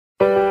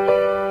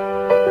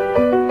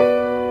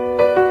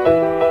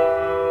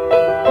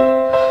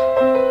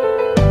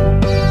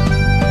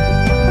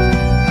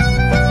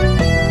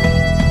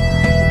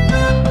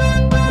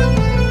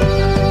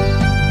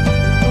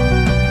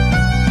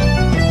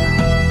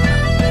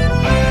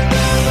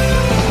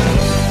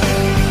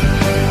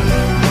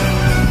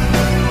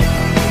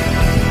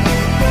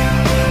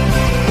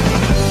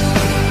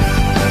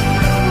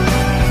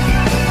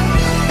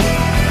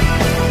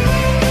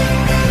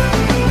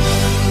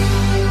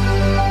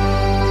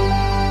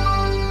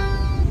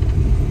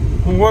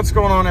What's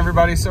going on,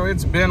 everybody? So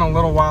it's been a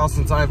little while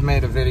since I've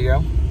made a video.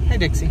 Hey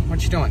Dixie,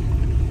 what you doing?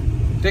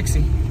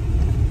 Dixie.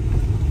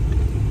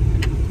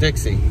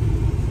 Dixie.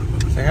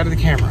 Say hi to the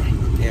camera.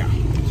 Yeah.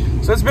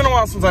 So it's been a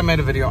while since I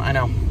made a video, I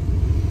know.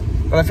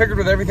 But I figured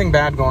with everything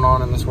bad going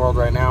on in this world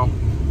right now,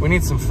 we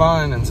need some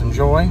fun and some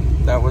joy.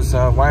 That was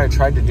why I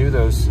tried to do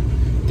those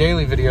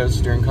daily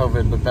videos during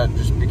COVID, but that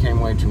just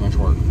became way too much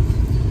work.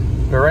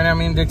 But right now,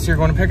 me and Dixie are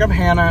going to pick up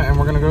Hannah, and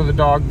we're going to go to the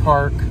dog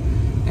park.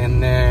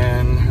 And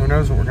then who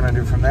knows what we're going to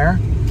do from there.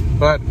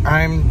 But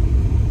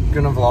I'm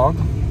going to vlog,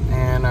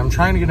 and I'm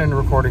trying to get into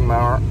recording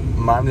more.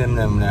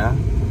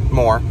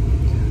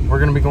 We're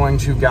going to be going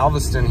to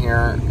Galveston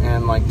here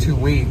in like 2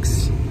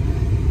 weeks.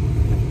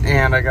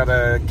 And I got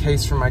a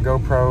case for my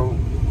GoPro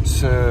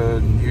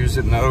to use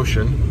it in the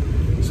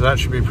ocean. So that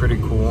should be pretty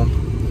cool.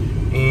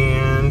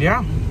 And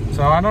yeah,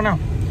 so I don't know.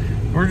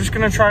 We're just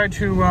going to try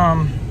to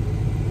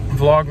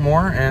vlog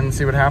more and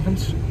see what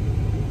happens.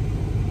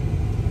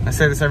 I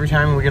say this every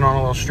time we get on a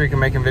little streak of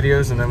making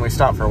videos and then we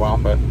stop for a while,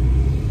 but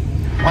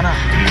why not?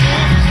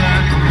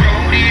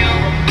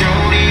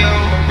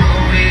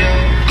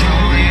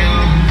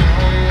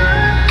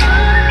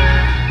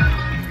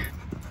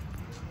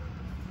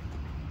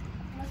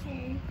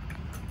 Okay.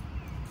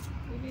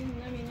 You didn't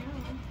let me know.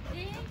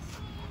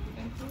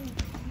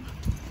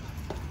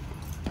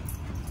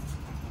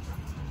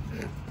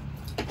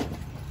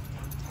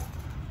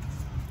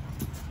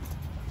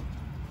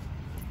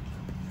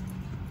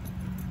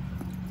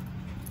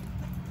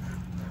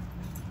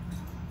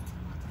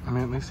 I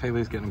mean, at least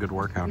Haley's getting a good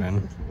workout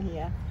in.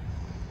 Yeah.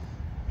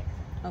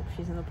 Oh,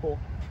 she's in the pool.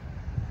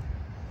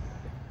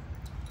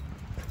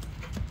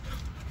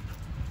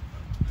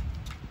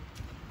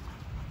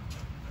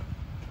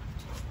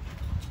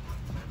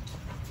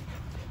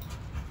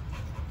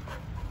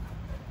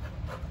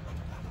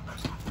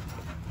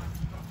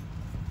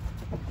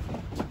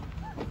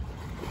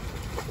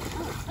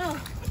 Oh.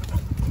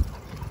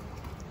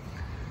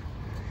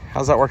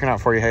 How's that working out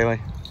for you, Haley?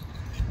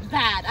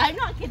 Bad. I'm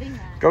not getting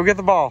that. Go get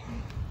the ball.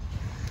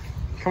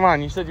 Come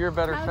on, you said you're a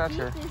better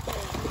fetcher.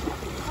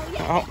 Oh,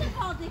 yeah, get the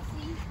ball,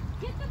 Dixie.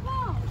 Get the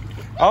ball.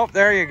 Oh,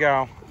 there you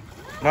go.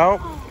 Nope,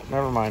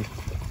 never mind.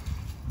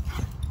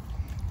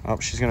 Oh,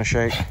 she's gonna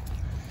shake.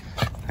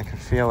 I can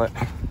feel it.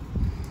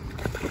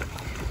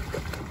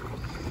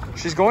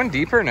 She's going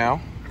deeper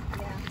now.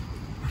 Yeah.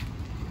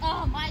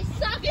 Oh, my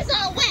sock is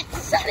all wet,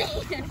 Sonny.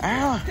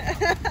 Ow.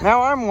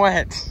 Now I'm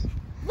wet.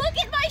 Look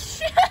at my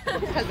shoe.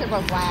 Because they're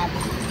both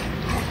labs.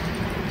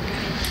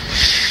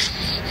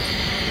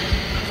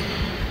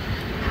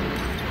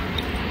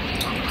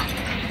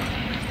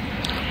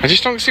 I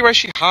just don't see why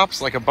she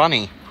hops like a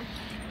bunny.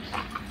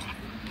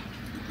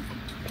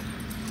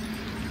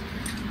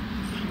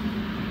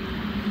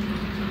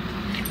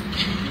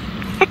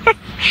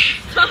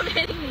 Stop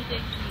hitting me,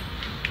 Dixie.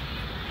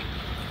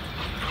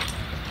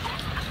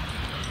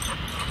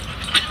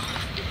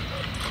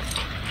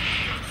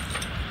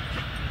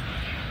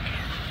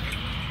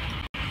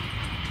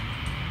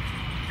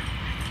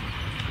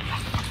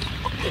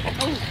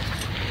 Oh.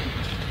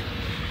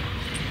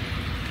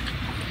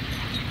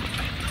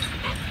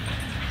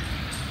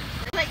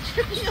 Like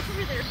tripping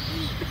over their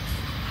feet.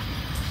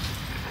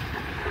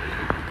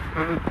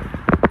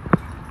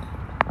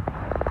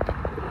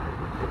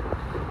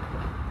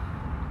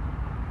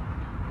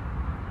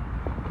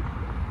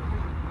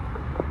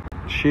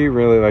 She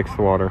really likes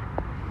the water.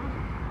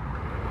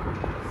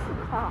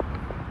 Oh.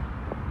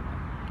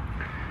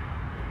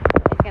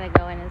 It's gonna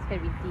go in and it's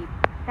gonna be deep.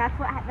 That's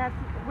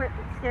where it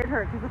scared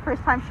her, because the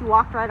first time she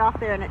walked right off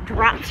there and it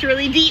drops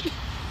really deep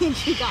and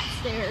she got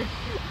scared.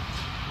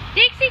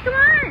 Dixie, come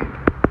on.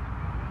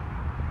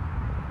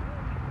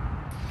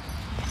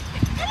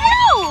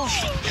 Ew!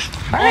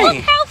 Hey!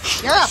 Look how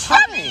You're a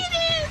puppy. it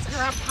is!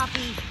 You're a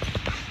puppy.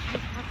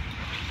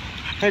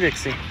 Hey,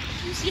 Dixie.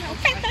 You see how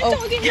fat that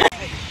dog is?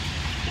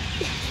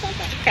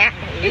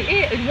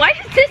 Why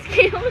does this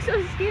go so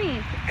skinny?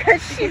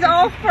 Because she's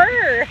all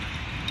fur.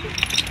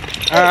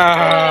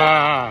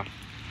 Ah!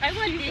 I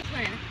want this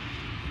one.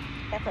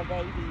 That's a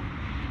baby.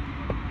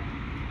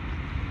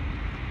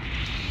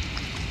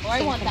 Oh,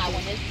 I want that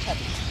one. It's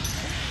chubby.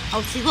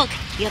 Oh, see, look.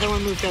 The other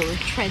one moved over.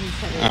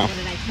 Trendsetter. Oh. What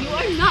did I tell You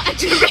are not a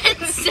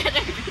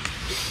trendsetter.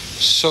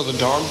 So the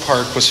dog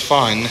park was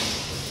fun.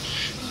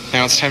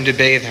 Now it's time to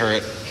bathe her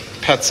at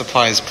Pet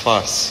Supplies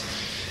Plus.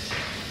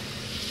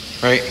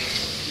 Right?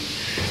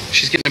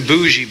 She's getting a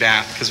bougie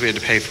bath because we had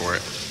to pay for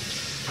it.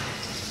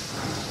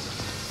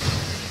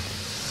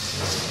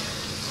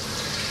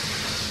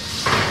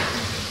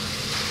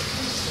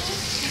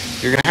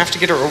 You're gonna have to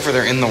get her over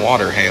there in the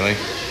water, Haley.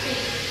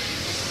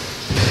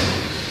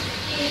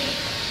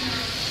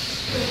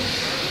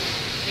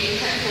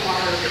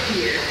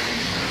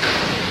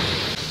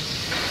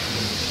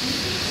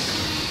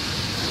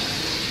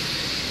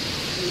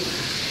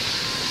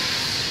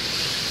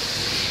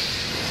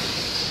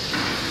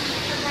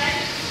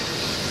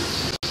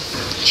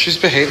 She's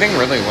behaving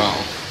really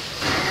well.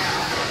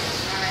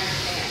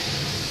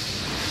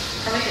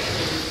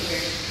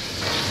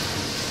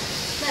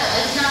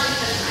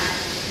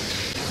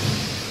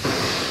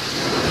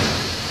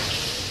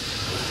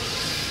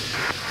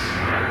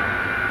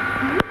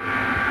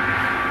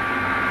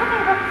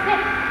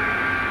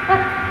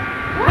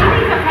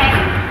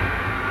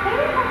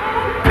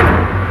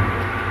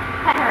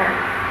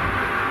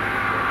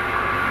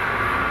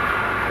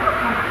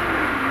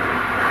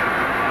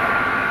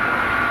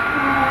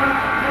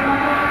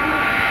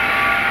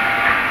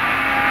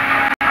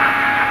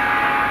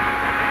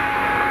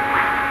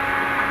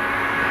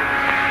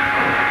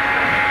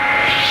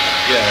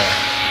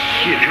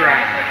 Get dry.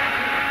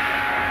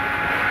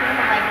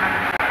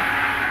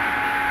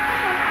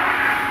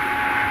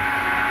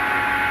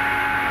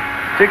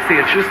 Dixie,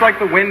 it's just like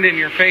the wind in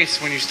your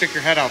face when you stick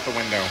your head out the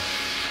window.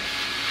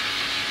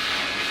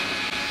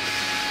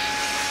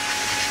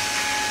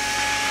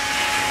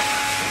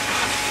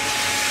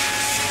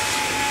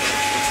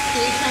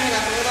 Can you turn it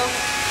up a little?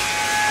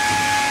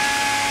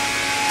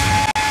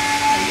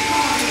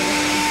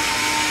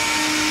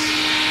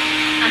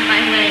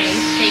 I'm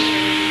wearing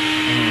shakers.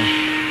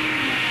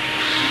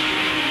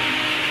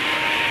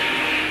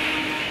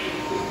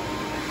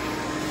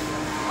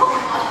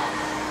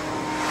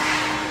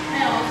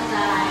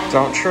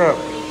 Don't trip.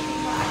 Isn't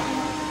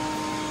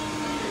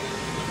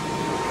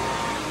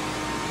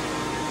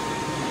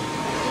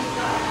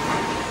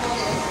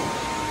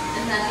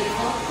that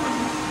beautiful?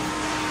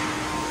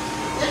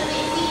 Good,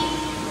 Dixie.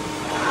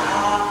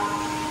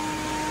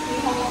 Can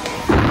you hold it?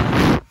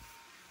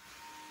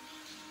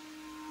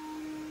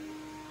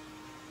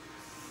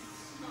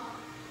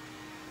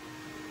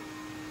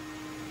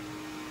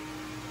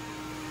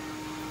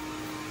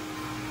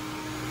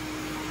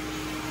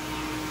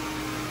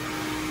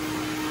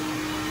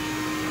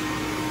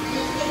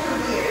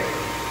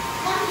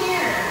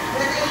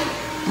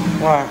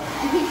 What?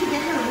 I think you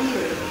get her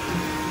weird.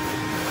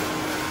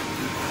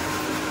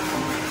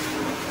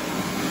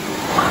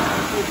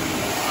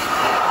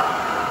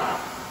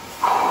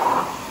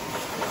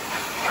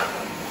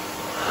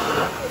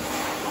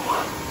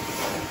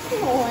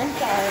 Oh, I'm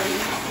sorry.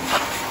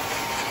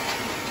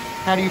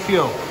 How do you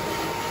feel?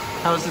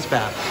 How is this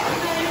bath?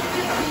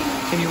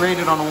 Can you rate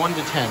it on a 1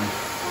 to 10?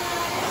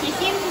 She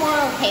seems more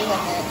okay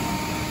with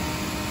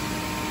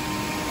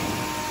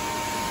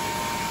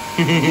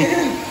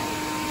it.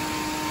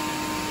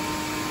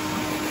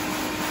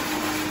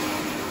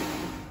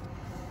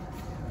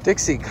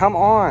 Dixie, come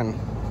on.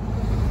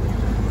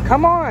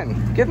 Come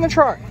on. Get in the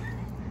truck.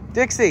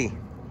 Dixie,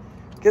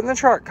 get in the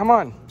truck. Come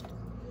on.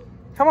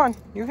 Come on.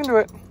 You can do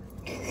it.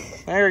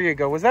 There you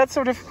go. Was that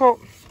so difficult?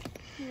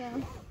 Yeah.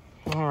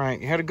 All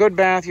right. You had a good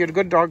bath. You had a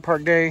good dog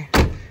park day.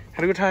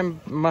 Had a good time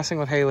messing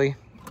with Haley.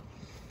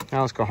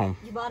 Now let's go home.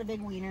 You bought a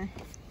big wiener.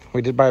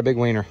 We did buy a big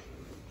wiener.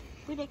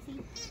 Hey,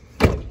 Dixie.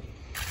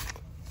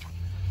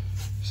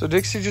 So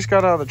Dixie just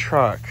got out of the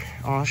truck.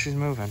 Oh, she's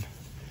moving.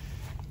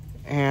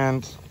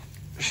 And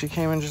she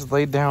came and just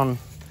laid down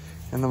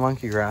in the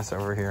monkey grass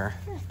over here.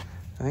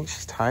 I think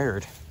she's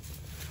tired.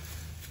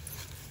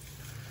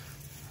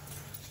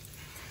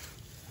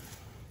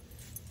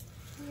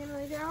 You gonna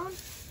lay down?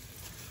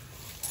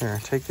 Here,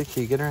 take the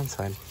key. Get her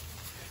inside.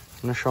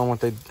 I'm gonna show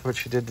them what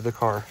she did to the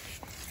car.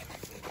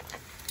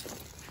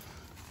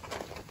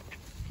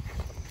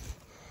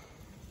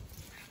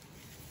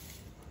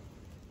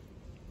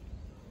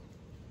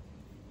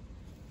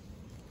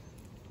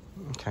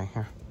 Okay,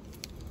 here.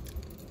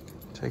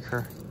 Take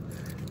her.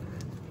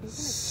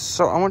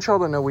 So I want y'all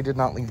to know we did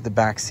not leave the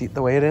back seat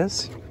the way it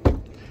is.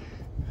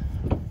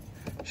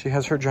 She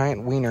has her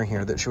giant wiener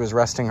here that she was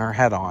resting her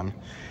head on.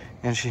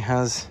 And she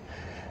has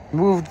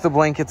moved the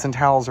blankets and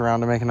towels around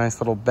to make a nice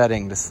little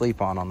bedding to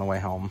sleep on the way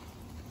home.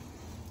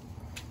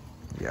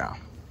 Yeah.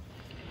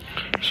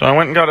 So I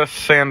went and got us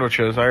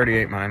sandwiches. I already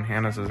ate mine.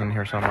 Hannah's is in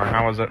here somewhere.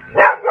 How was it?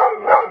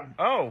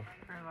 Oh.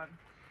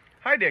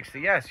 Hi,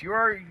 Dixie. Yes, you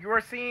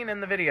are seen in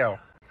the video.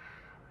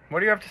 What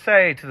do you have to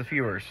say to the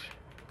viewers?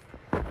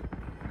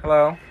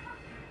 Hello?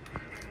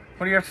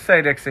 What do you have to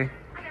say, Dixie?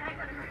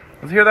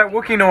 Let's hear that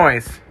Wookiee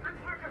noise.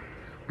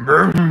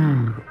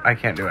 I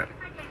can't do it.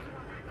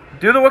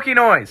 Do the Wookiee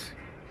noise.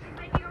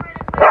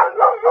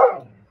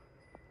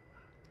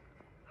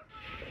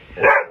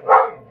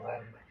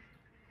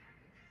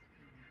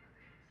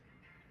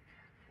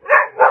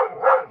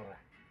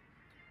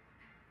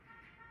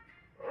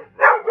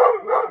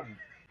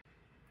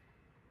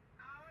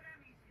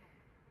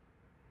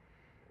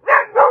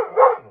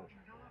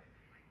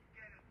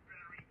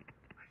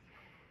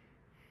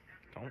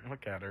 Don't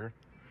look at her.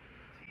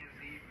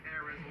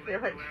 I feel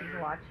like she's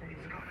watching.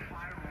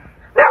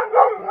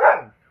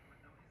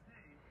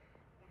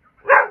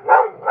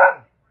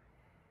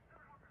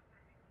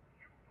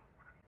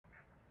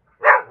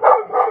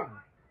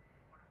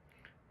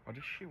 What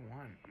does she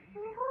want?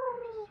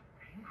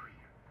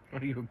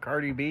 What are you,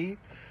 Cardi B?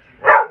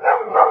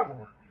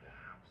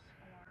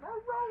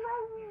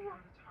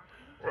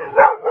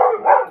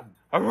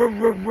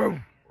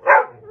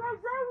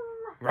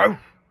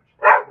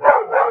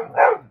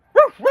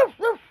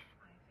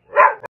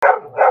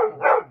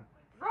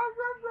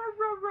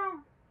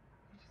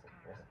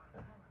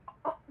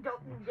 Oh,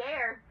 don't you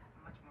dare.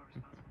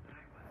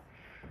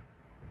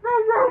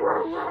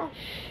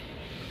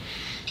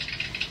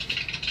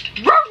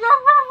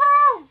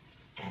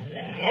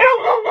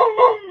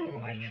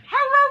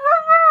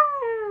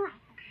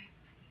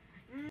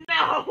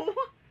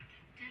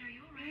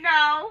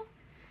 No. No.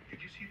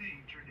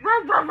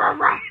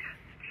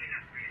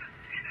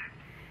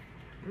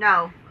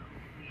 No.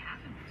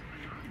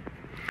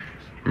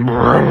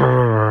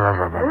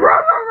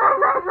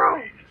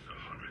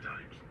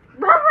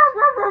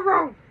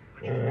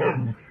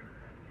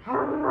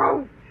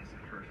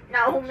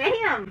 No,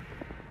 ma'am.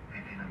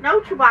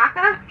 No, Chewbacca.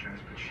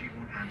 But she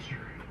won't answer.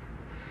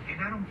 And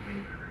I don't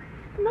blame her.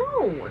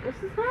 No, this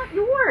is not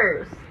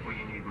yours. Well,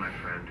 you need my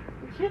friend.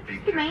 You can't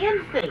just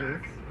demand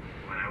things.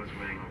 When I was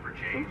winning over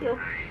Jane, Thank you.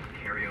 I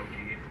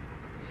karaoke'd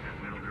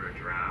and mailed her a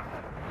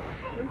draft.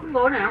 You can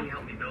go now. Can you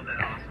help me build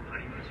that awesome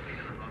honeymoon suite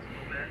in the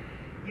hospital bed?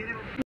 You know.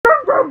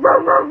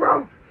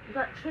 You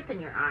got a chip in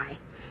your eye.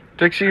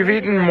 Dixie, you've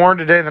eaten more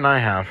today than I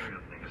have.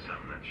 Think of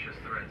something that's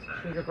just the right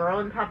size. She's a girl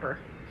in pepper.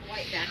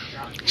 White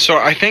backdrop. So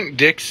I think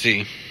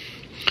Dixie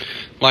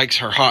likes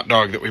her hot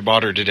dog that we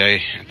bought her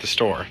today at the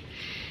store.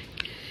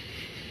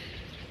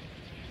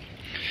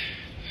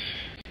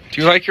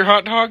 Do you like your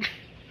hot dog?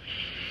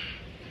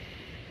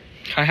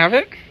 Can I have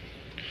it?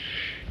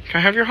 Can I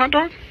have your hot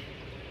dog?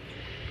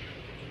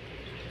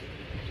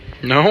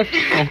 No?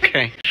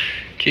 Okay.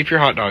 Keep your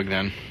hot dog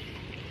then.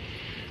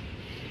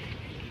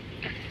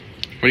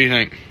 What do you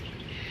think?